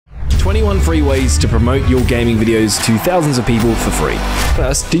21 free ways to promote your gaming videos to thousands of people for free.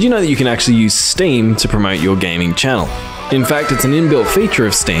 First, did you know that you can actually use Steam to promote your gaming channel? In fact, it's an inbuilt feature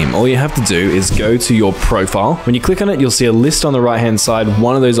of Steam. All you have to do is go to your profile. When you click on it, you'll see a list on the right-hand side.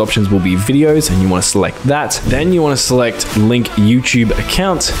 One of those options will be videos, and you want to select that. Then you want to select link YouTube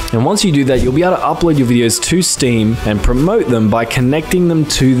account. And once you do that, you'll be able to upload your videos to Steam and promote them by connecting them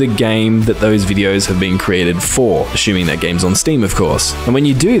to the game that those videos have been created for, assuming that game's on Steam, of course. And when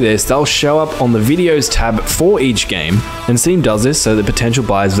you do this, they'll show up on the videos tab for each game. And Steam does this so that potential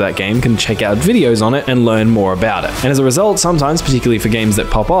buyers of that game can check out videos on it and learn more about it. And as a result, sometimes, particularly for games that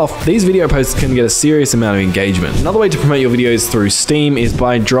pop off, these video posts can get a serious amount of engagement. Another way to promote your videos through Steam is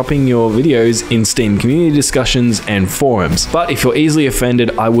by dropping your videos in Steam community discussions and forums. But if you're easily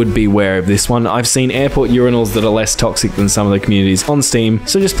offended, I would beware of this one. I've seen airport urinals that are less toxic than some of the communities on Steam,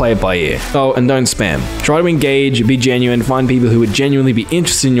 so just play it by ear. Oh, and don't spam. Try to engage, be genuine, find people who would genuinely be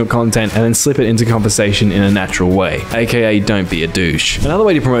interested in your content, and then slip it into conversation in a natural way, aka don't be a douche. Another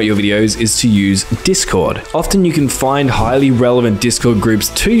way to promote your videos is to use Discord. Often you can find highly relevant Discord groups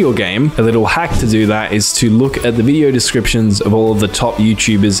to your game. A little hack to do that is to look at the video descriptions of all of the top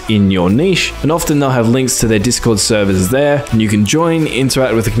YouTubers in your niche, and often they'll have links to their Discord servers there, and you can join,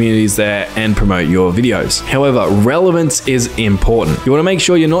 interact with the communities there, and promote your videos. However, relevance is important. You want to make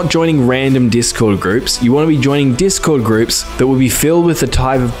sure you're not joining random Discord groups. You want to be joining Discord groups that will be filled with the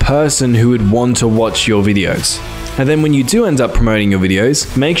type of person who would want to watch your videos. And then when you do end up promoting your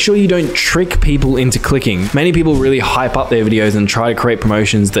videos, make sure you don't trick people into clicking. Many people really hype up their videos and try to create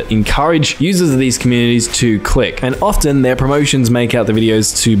promotions that encourage users of these communities to click. And often their promotions make out the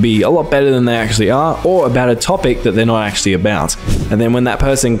videos to be a lot better than they actually are, or about a topic that they're not actually about. And then when that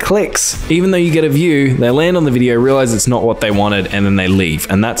person clicks, even though you get a view, they land on the video, realize it's not what they wanted, and then they leave.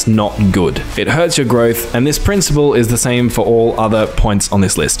 And that's not good. It hurts your growth, and this principle is the same for all other points on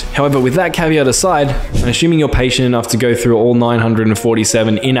this list. However, with that caveat aside, and assuming you're patient enough to go through all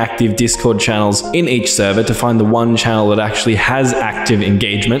 947 inactive Discord channels in each server to find the one channel that actually has active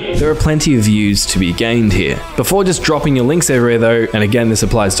engagement, there are plenty of views to be gained here. Before just dropping your links everywhere though, and again this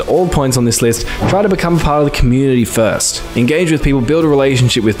applies to all points on this list, try to become part of the community first. Engage with people, build a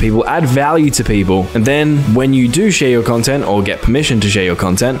relationship with people, add value to people, and then when you do share your content or get permission to share your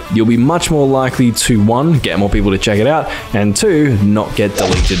content, you'll be much more likely to 1, get more people to check it out, and 2, not get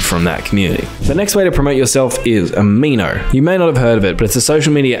deleted from that community. The next way to promote yourself is Amino. You may not have heard of it, but it's a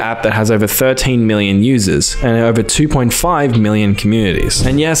social media app that has over 13 million users and over 2.5 million communities.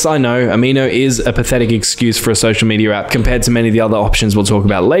 And yes, I know, Amino is a pathetic excuse for a social media app compared to many of the other options we'll talk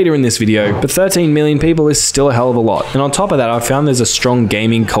about later in this video, but 13 million people is still a hell of a lot. And on top of that, I found there's a strong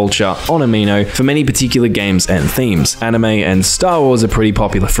gaming culture on Amino for many particular games and themes. Anime and Star Wars are pretty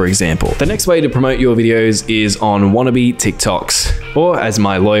popular, for example. The next way to promote your videos is on wannabe TikToks, or as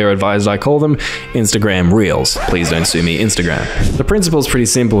my lawyer advised I call them, Instagram Reels. Please don't sue me, Instagram. The principle is pretty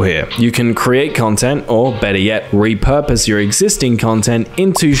simple here. You can create content, or better yet, repurpose your existing content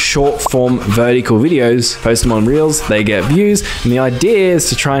into short form vertical videos, post them on Reels, they get views, and the idea is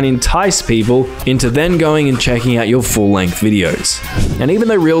to try and entice people into then going and checking out your full length videos. And even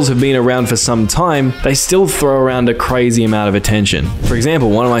though Reels have been around for some time, they still throw around a crazy amount of attention. For example,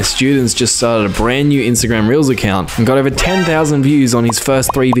 one of my students just started a brand new Instagram Reels account and got over 10,000 views on his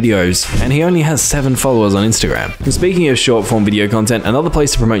first 3 videos, and he only has 7 followers on Instagram. And speaking of short form video content, another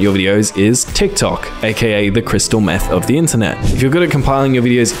place to promote your videos is TikTok, aka the crystal meth of the internet. If you're good at compiling your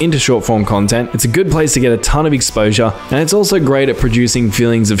videos into short form content, it's a good place to get a ton of exposure, and it's also great at producing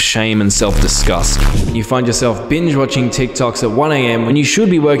feelings of shame and self-disgust. You find yourself binge watching TikToks at 1 AM when you should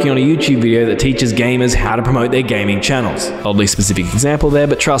be working on a YouTube video that teaches gamers how to promote their gaming channels. Oddly specific example there,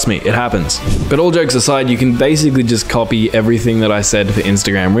 but trust me, it happens. But all jokes aside, you can basically just copy everything that I said for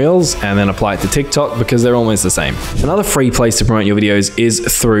Instagram Reels and then apply it to TikTok because they're almost the same. Another free place to promote your videos is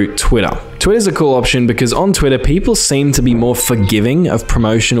through Twitter. Twitter's a cool option because on Twitter, people seem to be more forgiving of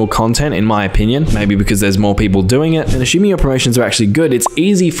promotional content, in my opinion. Maybe because there's more people doing it, and assuming your promotions are actually good, it's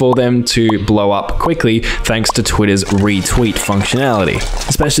easy for them to blow up quickly thanks to Twitter's retweet functionality,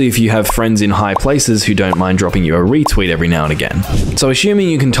 especially if you have friends in high places who don't mind dropping you a retweet every now and again. So assuming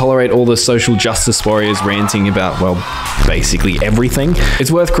you can tolerate all the social justice warriors ranting about, well, basically everything,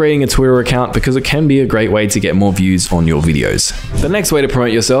 it's worth creating a Twitter account because it can be a great way to get more views on your videos. The next way to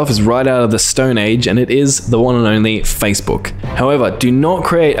promote yourself is right out of the Stone Age, and it is the one and only Facebook. However, do not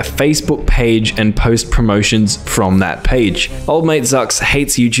create a Facebook page and post promotions from that page. Old mate Zucks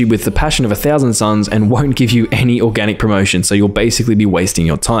hates YouTube with the passion of 1,000 suns and won't give you any organic promotion, so you'll basically be wasting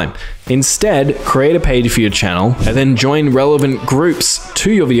your time. Instead, create a page for your channel and then join relevant groups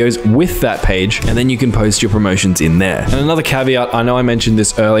to your videos with that page, and then you can post your promotions in there. And another caveat, I know I mentioned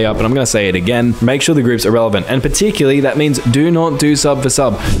this earlier, but I'm going to say it again, make sure the groups are relevant, and particularly that means do not do sub for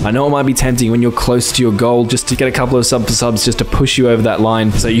sub. I know it might be tempting when you're close to your goal just to get a couple of sub for subs just to push you over that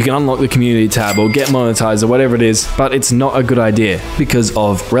line so you can unlock the community tab or get monetized or whatever it is, but it's not a good idea because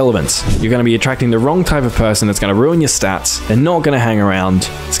of relevance. You're going to be attracting the wrong type of person that's going to ruin your stats. They're not going to hang around.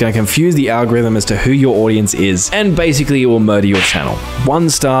 It's going to confuse the algorithm as to who your audience is, and basically it will murder your channel. 1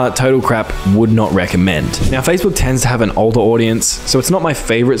 star, total crap, would not recommend. Now, Facebook tends to have an older audience, so it's not my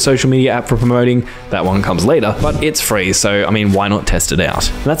favorite social media app for promoting. That one comes later, but it's free, so I mean, why not test it out?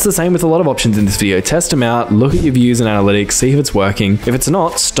 And that's the same with a lot of options in this video. Test them out, look at your views and analytics, see if it's working. If it's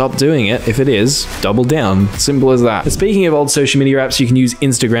not, stop doing it. If it is, double down. Simple as that. But speaking of old social media apps, you can use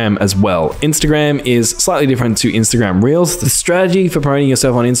Instagram as well. Instagram is slightly different to Instagram Reels. The strategy for promoting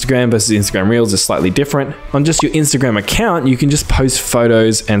yourself on Instagram versus Instagram Reels is slightly different. On just your Instagram account, you can just post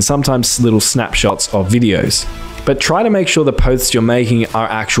photos and sometimes little snapshots of videos. But try to make sure the posts you're making are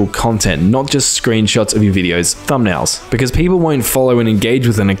actual content, not just screenshots of your videos, thumbnails, because people won't follow and engage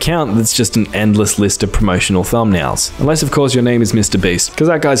with an account that's just an endless list of promotional thumbnails. Unless of course your name is Mr. Beast, because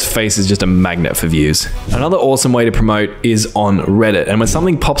that guy's face is just a magnet for views. Another awesome way to promote is on Reddit, and when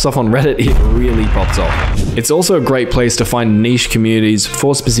something pops off on Reddit, it really pops off. It's also a great place to find niche communities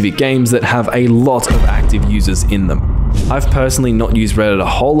for specific games that have a lot of active users in them. I've personally not used Reddit a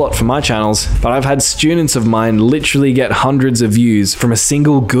whole lot for my channels, but I've had students of mine literally get hundreds of views from a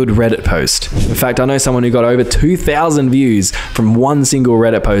single good Reddit post. In fact, I know someone who got over 2,000 views from one single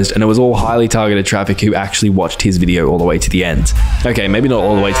Reddit post, and it was all highly targeted traffic who actually watched his video all the way to the end. Okay, maybe not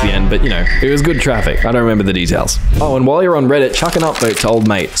all the way to the end, but you know, it was good traffic. I don't remember the details. Oh, and while you're on Reddit, chuck an upvote to old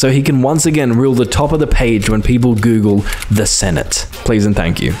mate so he can once again rule the top of the page when people Google the Senate. Please and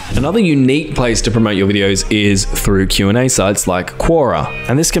thank you. Another unique place to promote your videos is through Q&A sites like Quora,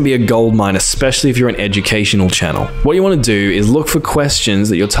 and this can be a goldmine, especially if you're an educational channel. What you want to do is look for questions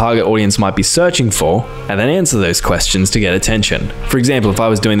that your target audience might be searching for, and then answer those questions to get attention. For example, if I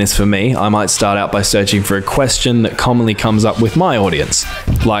was doing this for me, I might start out by searching for a question that commonly comes up with my audience,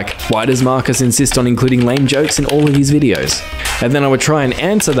 like, why does Marcus insist on including lame jokes in all of his videos? And then I would try and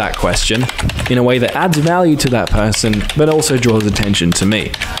answer that question in a way that adds value to that person, but also draws attention to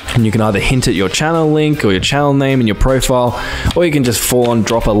me. And you can either hint at your channel link or your channel name in your profile, or you can just full on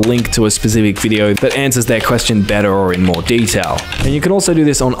drop a link to a specific video that answers their question better or in more detail. And you can also do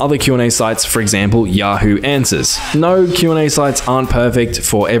this on other Q&A sites, for example, Yahoo Answers. No, Q&A sites aren't perfect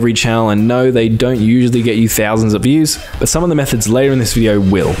for every channel, and no, they don't usually get you thousands of views, but some of the methods later in this video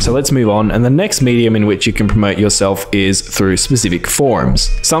will. So let's move on, and the next medium in which you can promote yourself is through specific forums.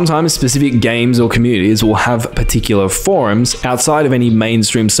 Sometimes specific games or communities will have particular forums outside of any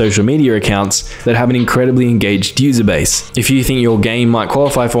mainstream social media accounts that have an incredibly engaged user base. If you think your game might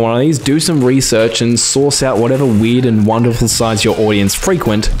qualify for one of these, do some research and source out whatever weird and wonderful sites your audience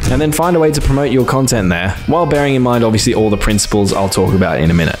frequent, and then find a way to promote your content there, while bearing in mind obviously all the principles I'll talk about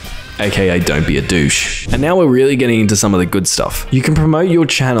in a minute. AKA don't be a douche. And now we're really getting into some of the good stuff. You can promote your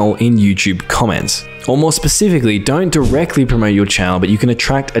channel in YouTube comments. Or more specifically, don't directly promote your channel, but you can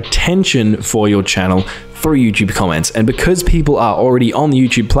attract attention for your channel through YouTube comments. And because people are already on the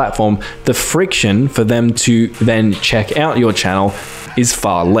YouTube platform, the friction for them to then check out your channel is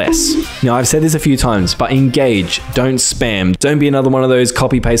far less. Now, I've said this a few times, but engage, don't spam. Don't be another one of those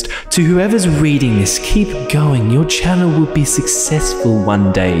copy paste, to whoever's reading this, keep going, your channel will be successful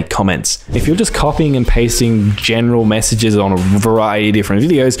one day comments. If you're just copying and pasting general messages on a variety of different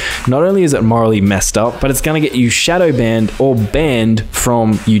videos, not only is it morally messed up, but it's gonna get you shadow banned or banned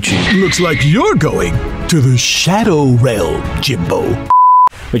from YouTube. Looks like you're going to the shadow realm, Jimbo.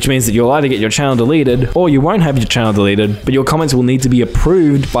 Which means that you'll either get your channel deleted or you won't have your channel deleted, but your comments will need to be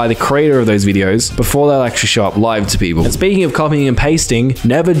approved by the creator of those videos before they'll actually show up live to people. And speaking of copying and pasting,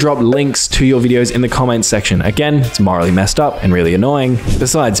 never drop links to your videos in the comments section. Again, it's morally messed up and really annoying.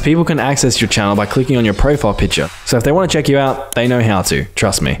 Besides, people can access your channel by clicking on your profile picture. So if they want to check you out, they know how to,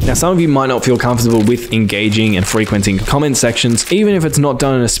 trust me. Now, some of you might not feel comfortable with engaging and frequenting comment sections, even if it's not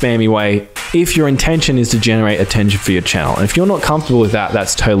done in a spammy way, if your intention is to generate attention for your channel. And if you're not comfortable with that,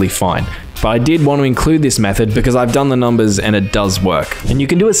 that's totally fine. but I did want to include this method because I've done the numbers and it does work. And you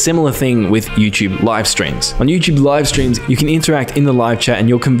can do a similar thing with YouTube live streams. On YouTube live streams, you can interact in the live chat and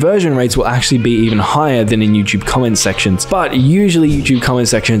your conversion rates will actually be even higher than in YouTube comment sections. But usually YouTube comment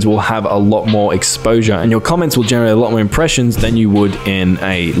sections will have a lot more exposure and your comments will generate a lot more impressions than you would in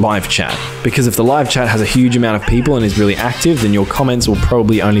a live chat. Because if the live chat has a huge amount of people and is really active, then your comments will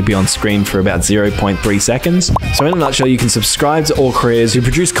probably only be on screen for about 0.3 seconds. So in a nutshell, you can subscribe to all creators who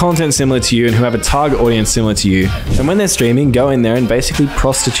produce content similar to you and who have a target audience similar to you. And when they're streaming, go in there and basically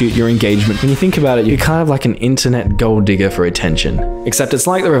prostitute your engagement. When you think about it, you're kind of like an internet gold digger for attention. Except it's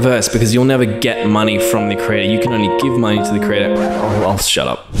like the reverse because you'll never get money from the creator. You can only give money to the creator. Oh, I'll shut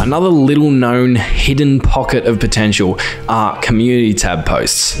up. Another little known hidden pocket of potential are community tab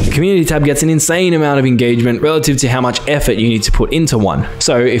posts. The community tab gets an insane amount of engagement relative to how much effort you need to put into one.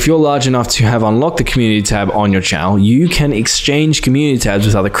 So if you're large enough to have unlocked the community tab on your channel, you can exchange community tabs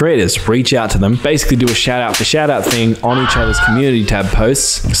with other creators, reach out to them, basically do a shout out to shout out thing on each other's community tab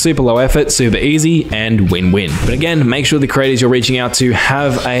posts. Super low effort, super easy, and win-win. But again, make sure the creators you're reaching out to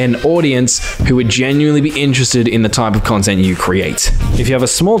have an audience who would genuinely be interested in the type of content you create. If you have a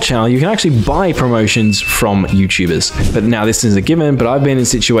small channel, you can actually buy promotions from YouTubers. But now this is a given, but I've been in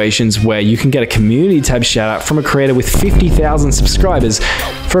situations where you can get a community tab shout out from a creator with 50,000 subscribers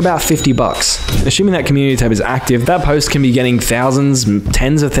for about 50 bucks. Assuming that community tab is active, that post can be getting thousands,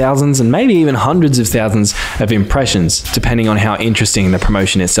 tens of thousands, and maybe even hundreds of thousands of impressions, depending on how interesting the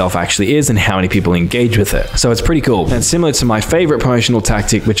promotion itself actually is and how many people engage with it. So it's pretty cool. And it's similar to my favorite promotional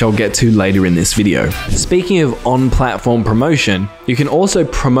tactic, which I'll get to later in this video. Speaking of on-platform promotion, you can also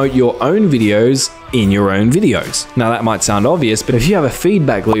promote your own videos in your own videos. Now that might sound obvious, but if you have a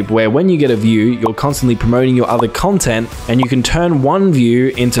feedback loop where when you get a view, you're constantly promoting your other content and you can turn one view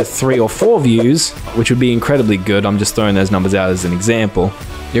into 3 or 4 views, which would be incredibly good. I'm just throwing those numbers out as an example.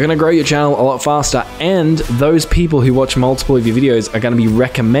 You're gonna grow your channel a lot faster, and those people who watch multiple of your videos are gonna be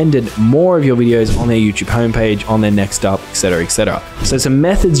recommended more of your videos on their YouTube homepage, on their next up, etc, etc. So some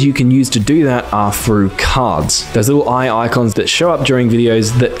methods you can use to do that are through cards. Those little eye icons that show up during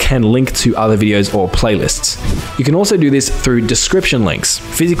videos that can link to other videos or playlists. You can also do this through description links,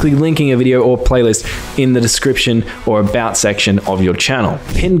 physically linking a video or playlist in the description or about section of your channel.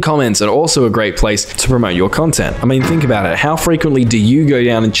 Pinned comments are also a great place to promote your content. I mean, think about it. How frequently do you go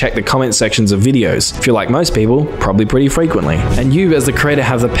down and check the comment sections of videos? If you're like most people, probably pretty frequently. And you as the creator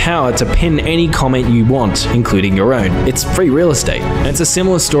have the power to pin any comment you want, including your own. It's free real estate. And it's a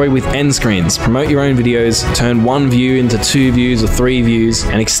similar story with end screens. Promote your own videos, turn 1 view into 2 views or 3 views,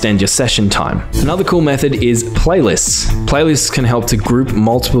 and extend your session time. Another cool method is playlists. Playlists can help to group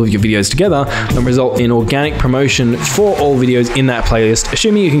multiple of your videos together and result in organic promotion for all videos in that playlist,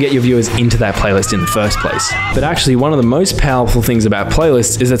 assuming you can get your viewers into that playlist in the first place. But actually, one of the most powerful things about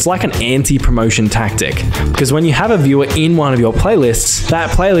playlists is it's like an anti-promotion tactic, because when you have a viewer in one of your playlists, that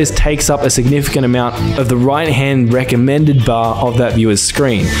playlist takes up a significant amount of the right-hand recommended bar of that viewer's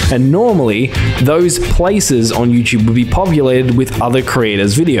screen. And normally, those places on YouTube will be populated with other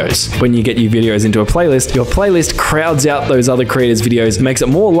creators' videos. When you get your videos into a playlist, your playlist crowds out those other creators' videos, makes it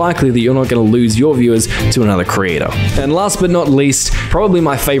more likely that you're not going to lose your viewers to another creator. And last but not least, probably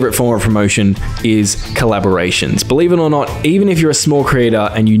my favorite form of promotion is collaborations. Believe it or not, even if you're a small creator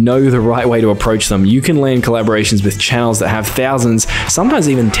and you know the right way to approach them, you can land collaborations with channels that have thousands, sometimes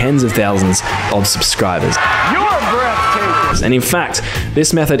even tens of thousands of subscribers. And in fact,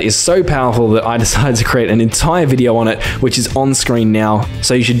 this method is so powerful that I decided to create an entire video on it, which is on screen now.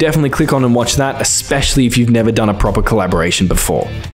 So you should definitely click on and watch that, especially if you've never done a proper collaboration before.